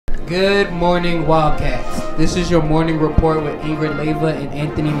Good morning, Wildcats. This is your morning report with Ingrid Leyva and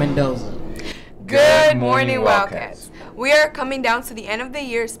Anthony Mendoza. Good morning, Wildcats. We are coming down to the end of the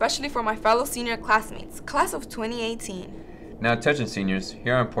year, especially for my fellow senior classmates, class of 2018. Now attention seniors,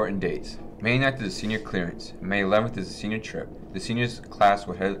 here are important dates. May 9th is a senior clearance. May 11th is a senior trip. The seniors class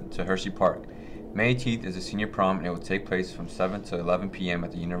will head to Hershey Park. May 18th is a senior prom and it will take place from 7 to 11 p.m.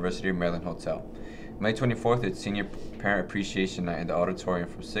 at the University of Maryland Hotel. May 24th is Senior Parent Appreciation Night in the auditorium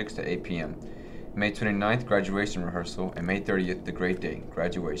from 6 to 8 p.m. May 29th, graduation rehearsal, and May 30th, the great day,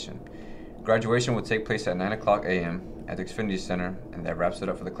 graduation. Graduation will take place at 9 o'clock a.m. at the Xfinity Center, and that wraps it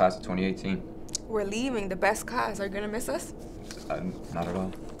up for the class of 2018. We're leaving, the best class. Are you going to miss us? Not at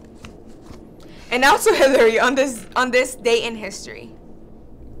all. And now to Hillary on this day in history.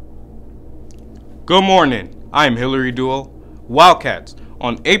 Good morning. I am Hillary Duell. Wildcats.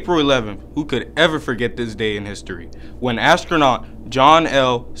 On April 11th, who could ever forget this day in history, when astronaut John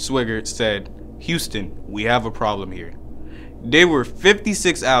L. Swigert said, "Houston, we have a problem here." They were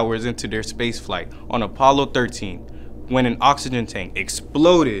 56 hours into their space flight on Apollo 13 when an oxygen tank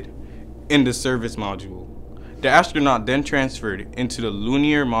exploded in the service module. The astronaut then transferred into the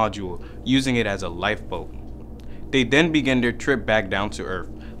lunar module, using it as a lifeboat. They then began their trip back down to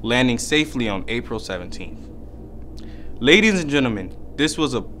Earth, landing safely on April 17th. Ladies and gentlemen, this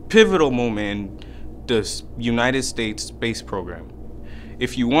was a pivotal moment in the United States space program.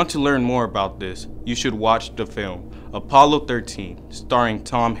 If you want to learn more about this, you should watch the film Apollo 13, starring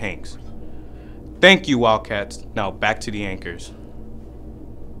Tom Hanks. Thank you, Wildcats. Now back to the anchors.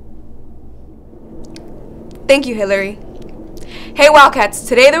 Thank you, Hillary. Hey Wildcats,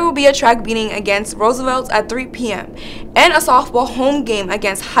 today there will be a track meeting against Roosevelt's at 3 p.m. and a softball home game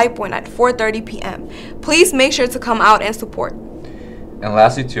against High Point at 4:30 p.m. Please make sure to come out and support. And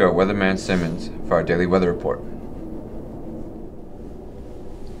lastly, to our weatherman Simmons for our daily weather report.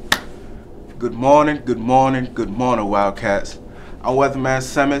 Good morning, good morning, good morning, Wildcats. I'm Weatherman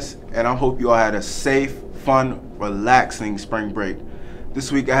Simmons, and I hope you all had a safe, fun, relaxing spring break.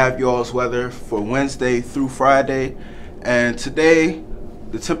 This week I have y'all's weather for Wednesday through Friday, and today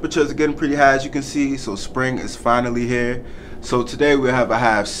the temperatures are getting pretty high, as you can see, so spring is finally here. So today we'll have a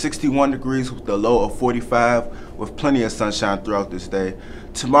high of 61 degrees with a low of 45 with plenty of sunshine throughout this day.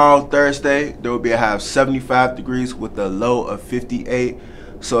 Tomorrow, Thursday, there will be a high of 75 degrees with a low of 58.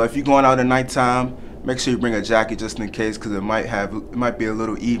 So if you're going out at nighttime, make sure you bring a jacket just in case, because it might be a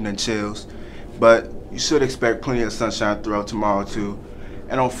little evening chills. But you should expect plenty of sunshine throughout tomorrow too.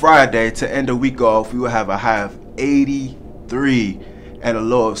 And on Friday, to end the week off, we will have a high of 83 and a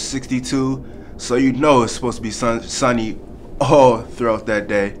low of 62. So you know it's supposed to be sunny all throughout that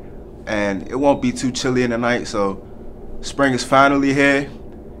day, and it won't be too chilly in the night. So spring is finally here,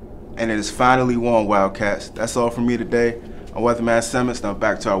 and it is finally warm, Wildcats. That's all from me today. I'm Weatherman Simmons. Now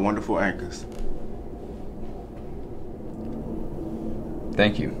back to our wonderful anchors.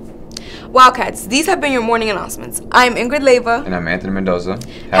 Thank you. Wildcats, these have been your morning announcements. I am Ingrid Leyva. And I'm Anthony Mendoza.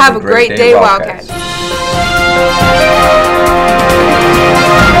 Have a great day, Wildcats.